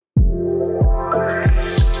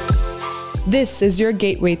This is your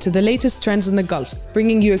gateway to the latest trends in the Gulf,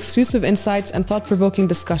 bringing you exclusive insights and thought-provoking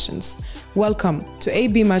discussions. Welcome to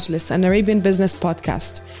AB Majlis, an Arabian Business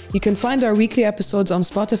podcast. You can find our weekly episodes on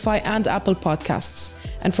Spotify and Apple Podcasts.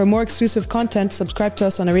 And for more exclusive content, subscribe to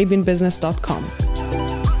us on arabianbusiness.com.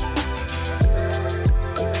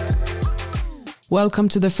 Welcome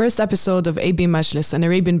to the first episode of AB Majlis, an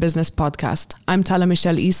Arabian Business podcast. I'm Tala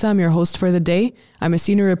Michel Issa, I'm your host for the day. I'm a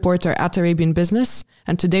senior reporter at Arabian Business,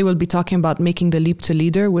 and today we'll be talking about making the leap to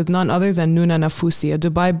leader with none other than Noona Nafousi, a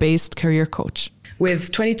Dubai-based career coach.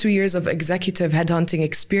 With 22 years of executive headhunting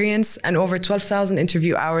experience and over 12,000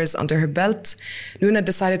 interview hours under her belt, Noona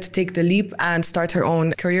decided to take the leap and start her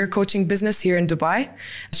own career coaching business here in Dubai.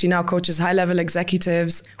 She now coaches high-level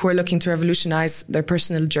executives who are looking to revolutionize their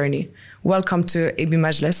personal journey. Welcome to AB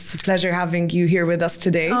Majlis. It's a pleasure having you here with us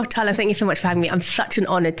today. Oh, Tala, thank you so much for having me. I'm such an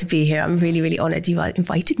honor to be here. I'm really, really honored you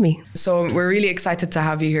invited me. So we're really excited to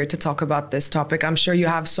have you here to talk about this topic. I'm sure you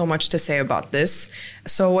have so much to say about this.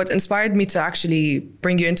 So what inspired me to actually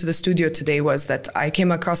bring you into the studio today was that I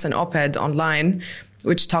came across an op-ed online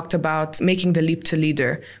which talked about making the leap to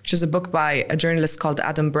leader, which is a book by a journalist called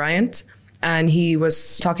Adam Bryant. And he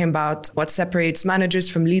was talking about what separates managers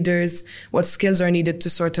from leaders, what skills are needed to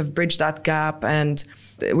sort of bridge that gap. And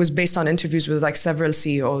it was based on interviews with like several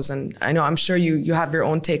CEOs. And I'm sure you have your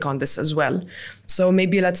own take on this as well. So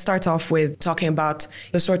maybe let's start off with talking about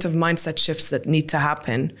the sort of mindset shifts that need to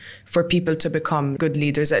happen for people to become good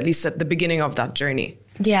leaders, at least at the beginning of that journey.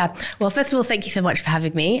 Yeah. Well, first of all, thank you so much for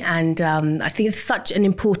having me. And I think it's such an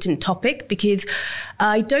important topic because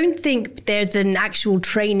I don't think there's an actual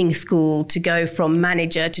training school to go from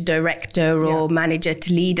manager to director or manager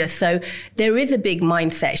to leader. So there is a big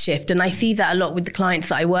mindset shift. And I see that a lot with the clients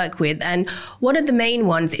that I work with. And one of the main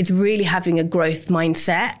ones is really having a growth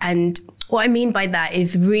mindset. And what I mean by that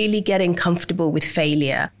is really getting comfortable with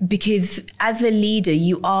failure, because as a leader,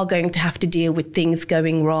 you are going to have to deal with things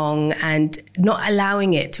going wrong and not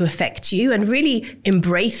allowing it to affect you and really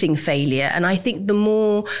embracing failure. And I think the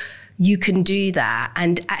more you can do that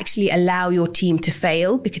and actually allow your team to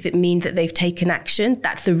fail because it means that they've taken action.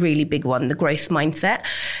 That's a really big one, the growth mindset.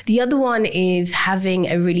 The other one is having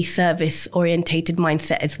a really service-orientated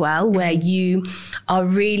mindset as well, where you are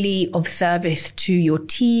really of service to your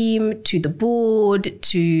team, to the board,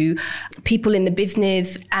 to people in the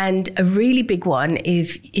business. And a really big one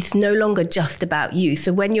is it's no longer just about you.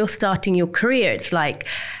 So when you're starting your career, it's like,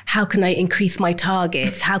 how can I increase my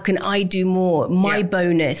targets? How can I do more? My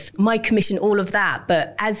bonus, my commission, all of that.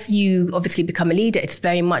 But as you obviously become a leader, it's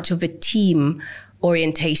very much of a team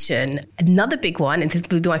orientation. Another big one, and this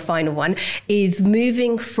will be my final one, is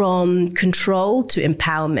moving from control to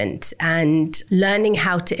empowerment and learning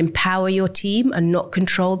how to empower your team and not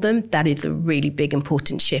control them. That is a really big,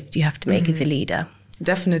 important shift you have to make as a leader.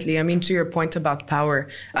 Definitely. I mean, to your point about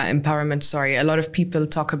empowerment, a lot of people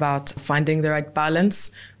talk about finding the right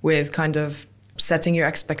balance with kind of setting your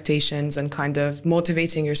expectations and kind of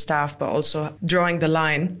motivating your staff, but also drawing the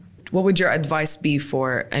line. What would your advice be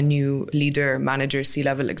for a new leader, manager,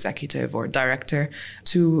 C-level executive or director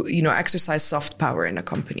to, exercise soft power in a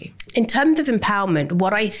company? In terms of empowerment,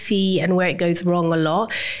 what I see and where it goes wrong a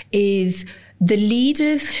lot is the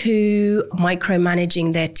leaders who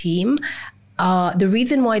micromanaging their team. The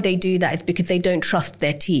reason why they do that is because they don't trust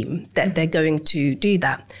their team that they're going to do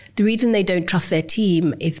that. The reason they don't trust their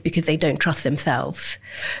team is because they don't trust themselves.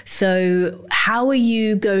 So how are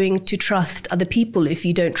you going to trust other people if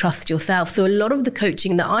you don't trust yourself? So a lot of the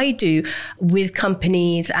coaching that I do with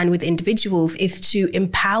companies and with individuals is to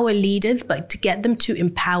empower leaders, but to get them to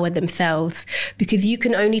empower themselves, because you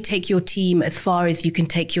can only take your team as far as you can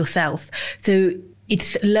take yourself. So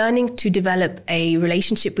it's learning to develop a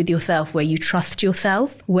relationship with yourself where you trust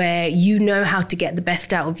yourself, where you know how to get the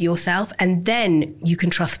best out of yourself, and then you can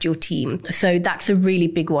trust your team. So that's a really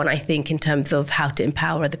big one, I think, in terms of how to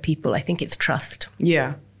empower other people. I think it's trust.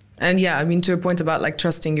 Yeah. And to a point about like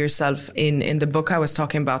trusting yourself, in the book I was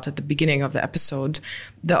talking about at the beginning of the episode,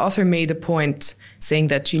 the author made a point saying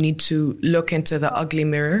that you need to look into the ugly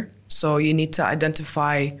mirror. So you need to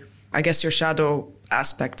identify, I guess, your shadow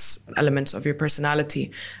aspects, elements of your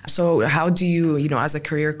personality. So how do you, as a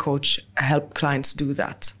career coach, help clients do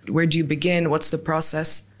that? Where do you begin? What's the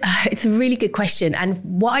process? It's a really good question. And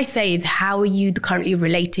what I say is, how are you currently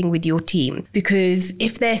relating with your team? Because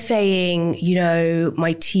if they're saying,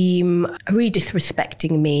 my team are really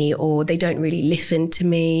disrespecting me, or they don't really listen to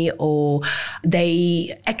me, or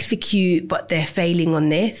they execute, but they're failing on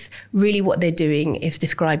this, really what they're doing is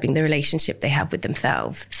describing the relationship they have with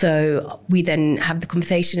themselves. So we then have the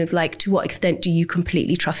conversation of like, to what extent do you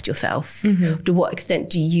completely trust yourself? To what extent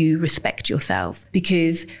do you respect yourself?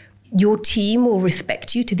 Because your team will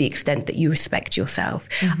respect you to the extent that you respect yourself.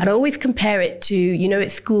 And I always compare it to, you know,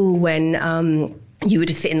 at school when you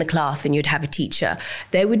would sit in the class and you'd have a teacher.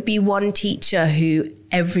 There would be one teacher who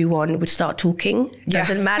everyone would start talking.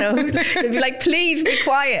 Doesn't matter. They'd be like, please be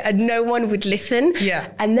quiet. And no one would listen.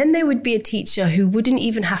 And then there would be a teacher who wouldn't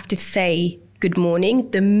even have to say good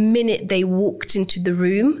morning. The minute they walked into the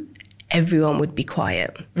room, everyone would be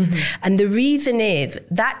quiet. And the reason is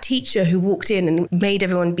that teacher who walked in and made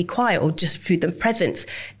everyone be quiet, or just through their presence,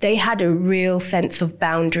 they had a real sense of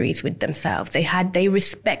boundaries with themselves. They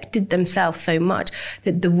respected themselves so much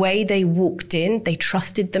that the way they walked in, they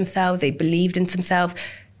trusted themselves, they believed in themselves.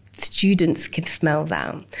 Students can smell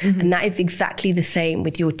that. And that is exactly the same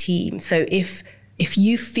with your team. So if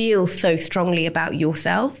you feel so strongly about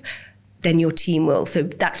yourself, then your team will. So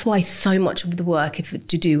that's why so much of the work is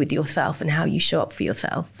to do with yourself and how you show up for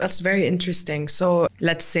yourself. That's very interesting. So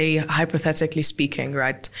let's say, hypothetically speaking,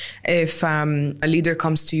 right, if a leader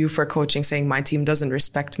comes to you for coaching saying my team doesn't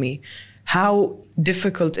respect me, how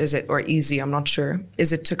difficult is it, or easy, I'm not sure,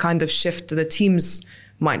 is it to kind of shift the team's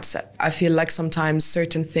mindset? I feel like sometimes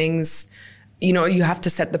certain things, you know, you have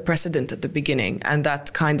to set the precedent at the beginning, and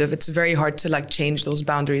that kind of, it's very hard to like change those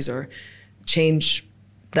boundaries or change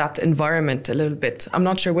that environment a little bit. I'm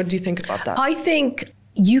not sure. What do you think about that? I think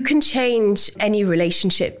you can change any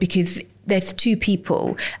relationship because there's two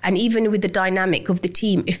people. And even with the dynamic of the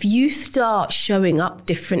team, if you start showing up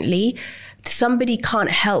differently, somebody can't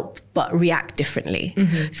help but react differently.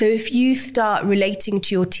 So if you start relating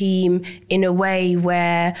to your team in a way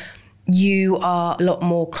where you are a lot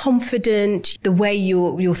more confident, the way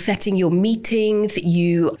you're setting your meetings,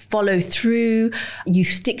 you follow through, you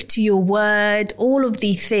stick to your word, all of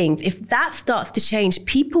these things. If that starts to change,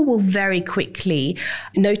 people will very quickly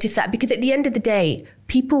notice that, because at the end of the day,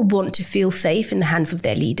 people want to feel safe in the hands of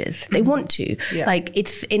their leaders. They want to. Like,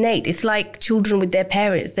 it's innate. It's like children with their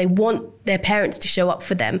parents. They want their parents to show up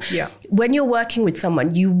for them. When you're working with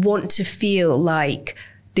someone, you want to feel like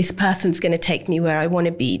this person's going to take me where I want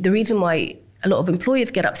to be. The reason why a lot of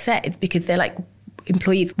employers get upset is because they're like,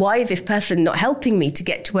 employees, why is this person not helping me to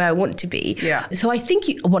get to where I want to be? So I think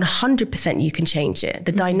 100% you can change it.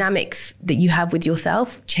 The dynamics that you have with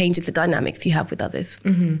yourself changes the dynamics you have with others.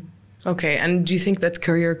 Okay, and do you think that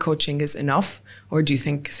career coaching is enough, or do you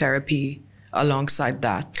think therapy alongside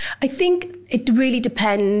that? I think it really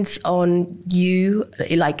depends on you.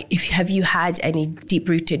 Like, have you had any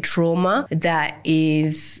deep-rooted trauma that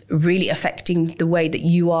is really affecting the way that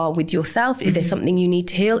you are with yourself? Is there something you need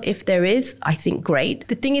to heal? If there is, I think great.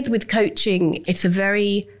 The thing is with coaching, it's a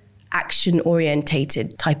very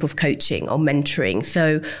action-orientated type of coaching or mentoring.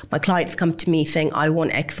 So my clients come to me saying, I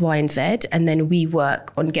want X, Y, and Z. And then we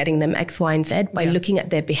work on getting them X, Y, and Z by looking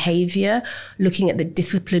at their behavior, looking at the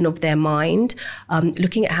discipline of their mind,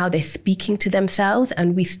 looking at how they're speaking to themselves.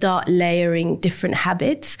 And we start layering different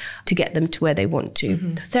habits to get them to where they want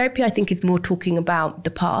to. Therapy, I think, is more talking about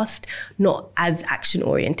the past, not as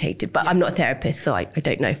action-orientated. But I'm not a therapist, so I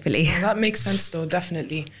don't know fully. Well, that makes sense, though,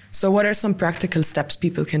 definitely. So what are some practical steps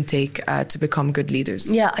people can take to become good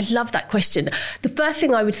leaders? Yeah, I love that question. The first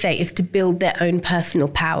thing I would say is to build their own personal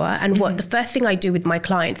power. And what the first thing I do with my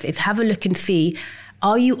clients is have a look and see,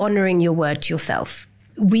 are you honoring your word to yourself?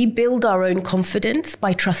 We build our own confidence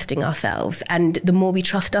by trusting ourselves. And the more we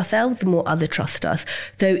trust ourselves, the more others trust us.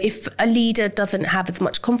 So if a leader doesn't have as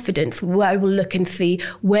much confidence, I will look and see,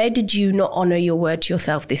 where did you not honor your word to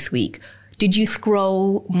yourself this week? Did you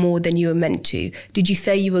scroll more than you were meant to? Did you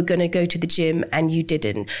say you were going to go to the gym and you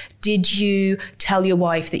didn't? Did you tell your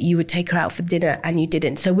wife that you would take her out for dinner and you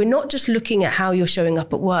didn't? So we're not just looking at how you're showing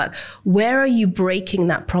up at work. Where are you breaking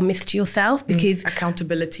that promise to yourself? Because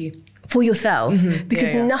accountability. For yourself,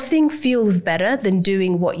 because nothing feels better than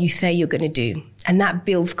doing what you say you're going to do. And that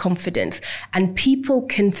builds confidence. And people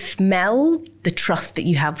can smell the trust that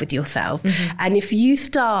you have with yourself. And if you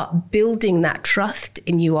start building that trust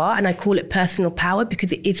in you are, and I call it personal power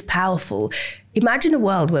because it is powerful. Imagine a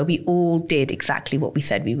world where we all did exactly what we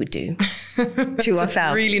said we would do to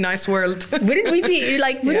ourselves. A really nice world. Wouldn't we be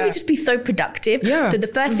like, wouldn't we just be so productive? So the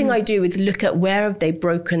first thing I do is look at where have they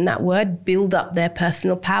broken that word, build up their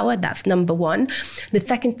personal power. That's number one. The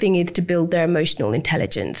second thing is to build their emotional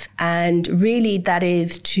intelligence. And really that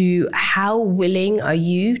is to how willing are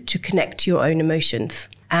you to connect to your own emotions?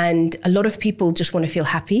 And a lot of people just want to feel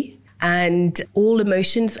happy. And all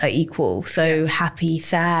emotions are equal. So happy,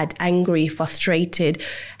 sad, angry, frustrated.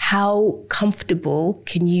 How comfortable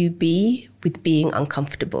can you be with being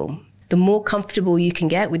uncomfortable? The more comfortable you can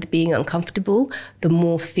get with being uncomfortable, the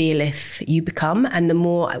more fearless you become. And the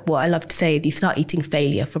more, what I love to say, is you start eating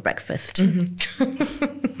failure for breakfast.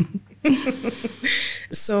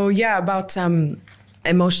 So yeah, about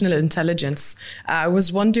emotional intelligence. I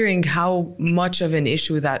was wondering how much of an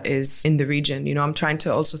issue that is in the region. You know, I'm trying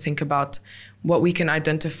to also think about what we can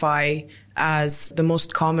identify as the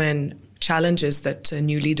most common challenges that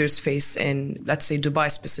new leaders face in, let's say, Dubai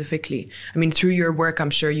specifically. I mean, through your work,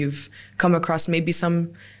 I'm sure you've come across maybe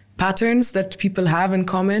some patterns that people have in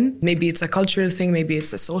common. Maybe it's a cultural thing, maybe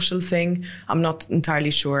it's a social thing. I'm not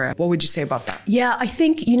entirely sure. What would you say about that? Yeah, I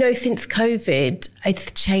think, you know, since COVID,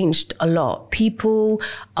 it's changed a lot. People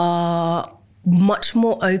are much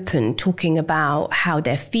more open talking about how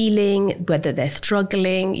they're feeling, whether they're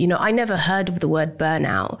struggling. You know, I never heard of the word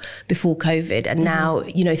burnout before COVID. And now,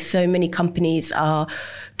 you know, so many companies are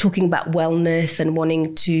talking about wellness and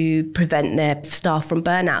wanting to prevent their staff from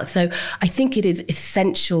burnout. So I think it is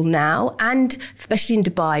essential now, and especially in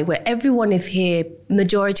Dubai, where everyone is here.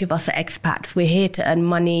 Majority of us are expats. We're here to earn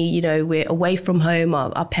money. You know, we're away from home,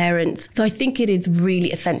 our parents. So I think it is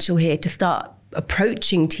really essential here to start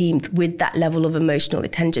approaching teams with that level of emotional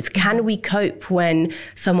intelligence. Can we cope when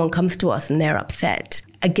someone comes to us and they're upset?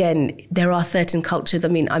 Again, there are certain cultures. I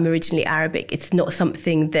mean, I'm originally Arabic. It's not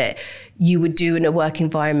something that you would do in a work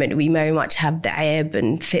environment. We very much have the ayab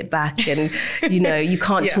and sit back and, you know, you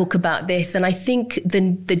can't talk about this. And I think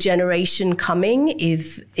the generation coming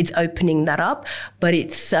is opening that up. But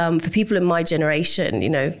it's for people in my generation, you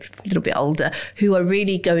know, a little bit older, who are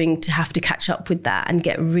really going to have to catch up with that and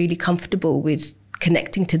get really comfortable with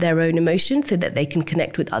connecting to their own emotions so that they can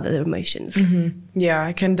connect with other emotions. Yeah,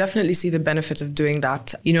 I can definitely see the benefit of doing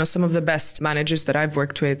that. You know, some of the best managers that I've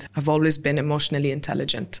worked with have always been emotionally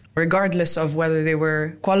intelligent, regardless of whether they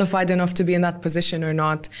were qualified enough to be in that position or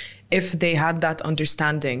not. If they had that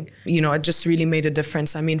understanding, you know, it just really made a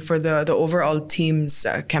difference. I mean, for the overall team's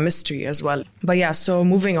chemistry as well. But yeah, so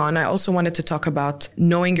moving on, I also wanted to talk about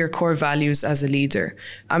knowing your core values as a leader.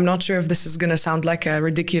 I'm not sure if this is going to sound like a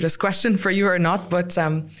ridiculous question for you or not, but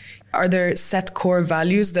are there set core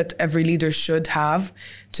values that every leader should have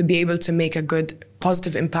to be able to make a good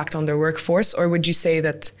positive impact on their workforce? Or would you say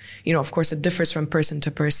that, you know, of course, it differs from person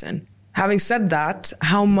to person? Having said that,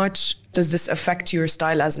 how much does this affect your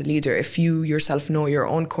style as a leader if you yourself know your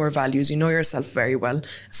own core values, you know yourself very well,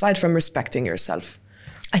 aside from respecting yourself?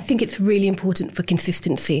 I think it's really important for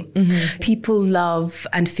consistency. People love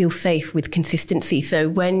and feel safe with consistency. So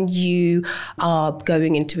when you are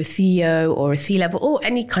going into a CEO or a C-level or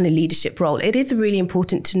any kind of leadership role, it is really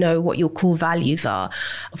important to know what your core values are.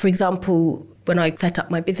 For example, when I set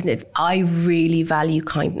up my business, I really value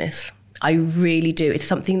kindness. I really do. It's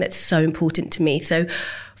something that's so important to me. So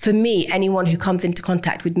for me, anyone who comes into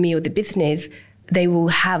contact with me or the business, they will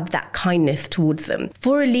have that kindness towards them.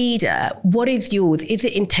 For a leader, what is yours? Is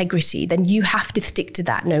it integrity? Then you have to stick to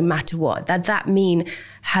that no matter what. Does that mean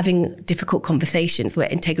having difficult conversations where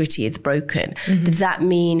integrity is broken? Does that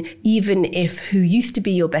mean even if who used to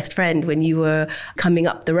be your best friend when you were coming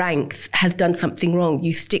up the ranks has done something wrong,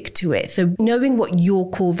 you stick to it? So knowing what your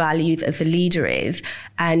core values as a leader is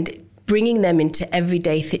and bringing them into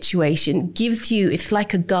everyday situation gives you, it's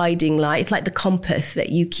like a guiding light. It's like the compass that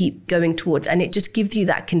you keep going towards. And it just gives you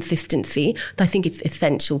that consistency. I think it's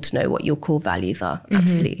essential to know what your core values are.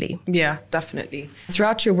 Absolutely. Yeah, definitely.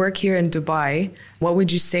 Throughout your work here in Dubai, what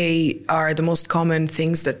would you say are the most common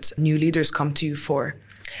things that new leaders come to you for?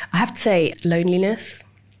 I have to say loneliness.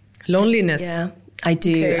 Loneliness? Yeah. I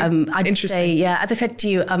do. Okay. I'd say, yeah, as I said to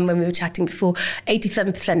you when we were chatting before,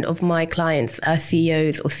 87% of my clients are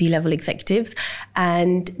CEOs or C-level executives,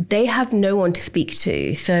 and they have no one to speak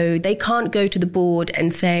to. So they can't go to the board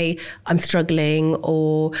and say, I'm struggling,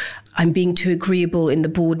 or I'm being too agreeable in the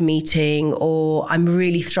board meeting, or I'm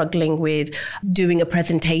really struggling with doing a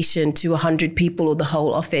presentation to 100 people or the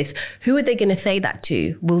whole office. Who are they going to say that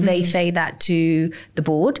to? Will they say that to the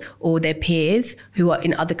board or their peers who are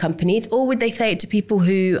in other companies, or would they say it to people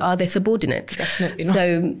who are their subordinates? Definitely not.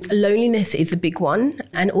 So loneliness is a big one.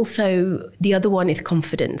 And also the other one is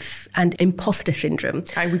confidence and imposter syndrome.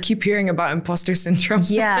 We keep hearing about imposter syndrome.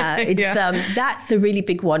 Yeah, it's, that's a really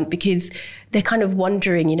big one, because they're kind of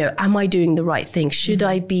wondering, you know, am I doing the right thing? Should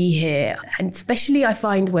I be here? And especially I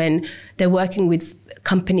find when they're working with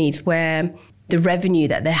companies where the revenue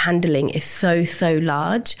that they're handling is so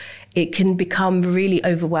large, it can become really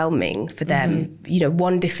overwhelming for them. You know,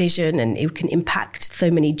 one decision and it can impact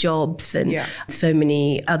so many jobs and so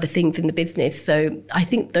many other things in the business. So I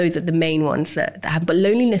think those are the main ones that have, but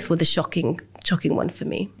loneliness was a shocking one for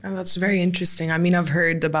me. Oh, that's very interesting. I mean, I've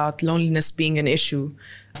heard about loneliness being an issue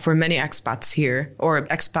for many expats here, or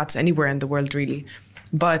expats anywhere in the world really,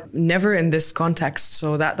 but never in this context.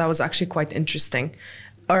 So that was actually quite interesting.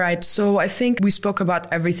 All right, so I think we spoke about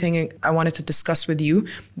everything I wanted to discuss with you.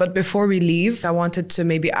 But before we leave, I wanted to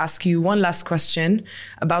maybe ask you one last question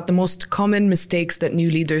about the most common mistakes that new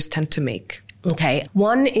leaders tend to make. Okay.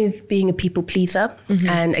 One is being a people pleaser.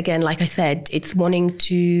 And again, like I said, it's wanting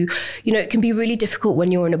to, it can be really difficult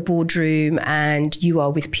when you're in a boardroom and you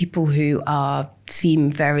are with people who seem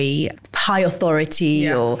very high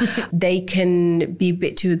authority or they can be a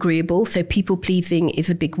bit too agreeable. So people pleasing is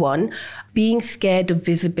a big one. Being scared of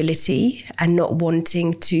visibility and not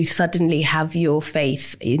wanting to suddenly have your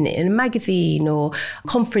face in a magazine or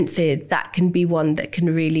conferences, that can be one that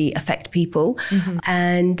can really affect people.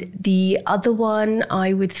 And the other one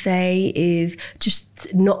I would say is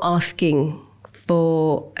just not asking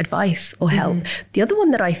for advice or help. The other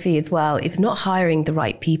one that I see as well is not hiring the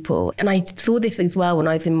right people. And I saw this as well when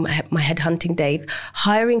I was in my headhunting days,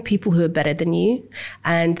 hiring people who are better than you.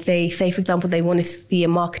 And they say, for example, they want to see a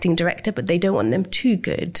marketing director, but they don't want them too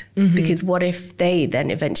good. Because what if they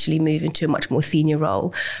then eventually move into a much more senior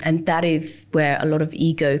role? And that is where a lot of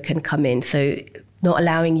ego can come in. So not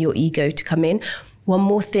allowing your ego to come in. One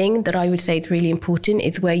more thing that I would say is really important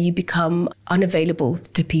is where you become unavailable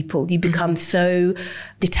to people. You become so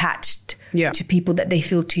detached to people that they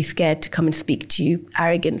feel too scared to come and speak to you.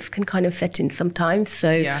 Arrogance can kind of set in sometimes.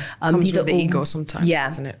 So comes these with are the all, ego sometimes,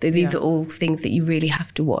 isn't it? These are all things that you really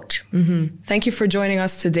have to watch. Thank you for joining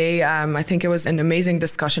us today. I think it was an amazing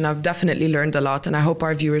discussion. I've definitely learned a lot, and I hope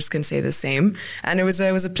our viewers can say the same. And it was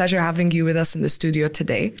a pleasure having you with us in the studio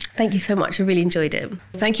today. Thank you so much. I really enjoyed it.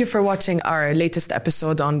 Thank you for watching our latest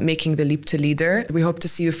episode on Making the Leap to Leader. We hope to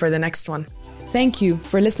see you for the next one. Thank you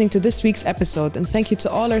for listening to this week's episode, and thank you to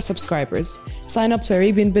all our subscribers. Sign up to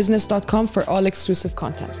ArabianBusiness.com for all exclusive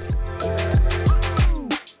content.